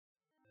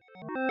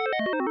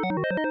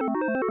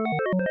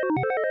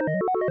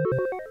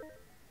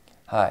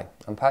Hi,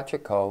 I'm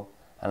Coll,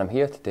 and I'm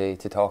here today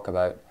to talk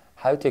about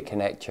how to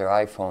connect your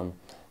iPhone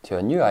to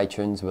a new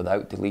iTunes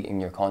without deleting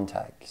your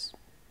contacts.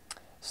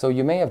 So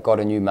you may have got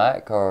a new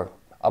Mac or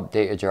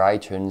updated your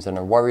iTunes and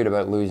are worried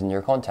about losing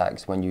your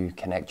contacts when you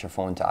connect your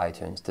phone to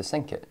iTunes to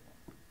sync it.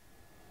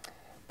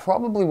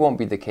 Probably won't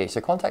be the case.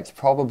 Your contacts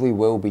probably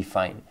will be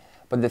fine.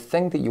 But the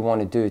thing that you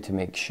want to do to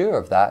make sure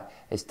of that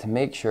is to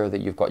make sure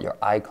that you've got your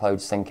iCloud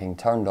syncing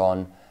turned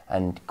on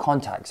and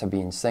contacts are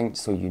being synced,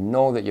 so you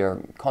know that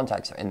your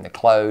contacts are in the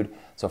cloud,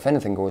 so if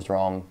anything goes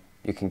wrong,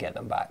 you can get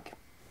them back.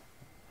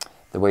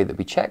 The way that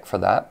we check for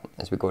that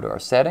is we go to our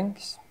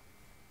settings,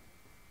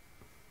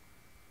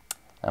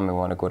 and we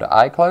want to go to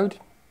iCloud,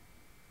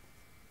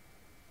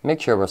 make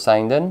sure we're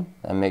signed in,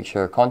 and make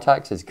sure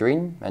contacts is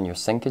green and you're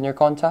syncing your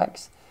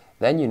contacts.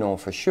 Then you know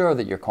for sure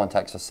that your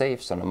contacts are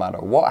safe, so no matter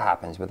what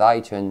happens with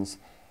iTunes,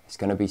 it's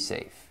going to be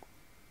safe.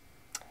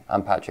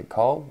 I'm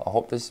Coll. I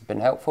hope this has been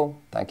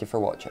helpful. Thank you for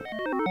watching.